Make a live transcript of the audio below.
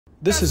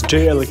This is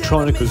J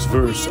Electronica's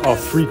verse of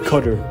Free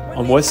Cutter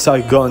on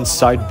Westside Gunn's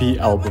Side B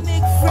album.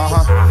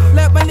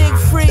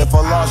 If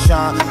Allah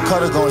shine,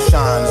 Cutter gon'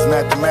 shine. It's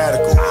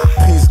mathematical.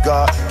 Peace,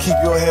 God. Keep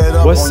your head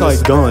up.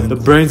 Westside Gunn, the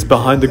brains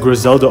behind the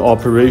Griselda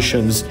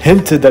operations,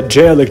 hinted that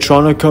J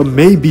Electronica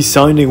may be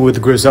signing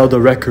with Griselda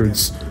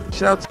Records.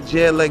 Shout out to J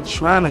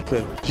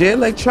Electronica. J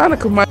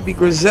Electronica might be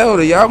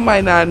Griselda. Y'all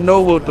might not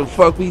know what the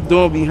fuck we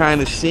doing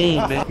behind the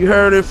scenes, man. You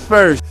heard it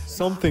first.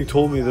 Something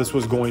told me this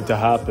was going to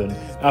happen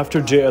after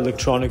J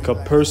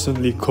Electronica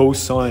personally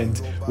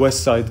co-signed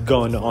Westside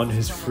Gunn on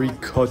his Free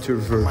Cutter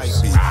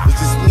verse. It's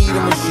just me, the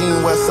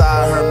machine,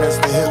 Westside, her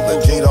Mr.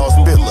 Hitler, J-Dog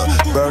Spitler,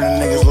 burning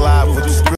niggas live with the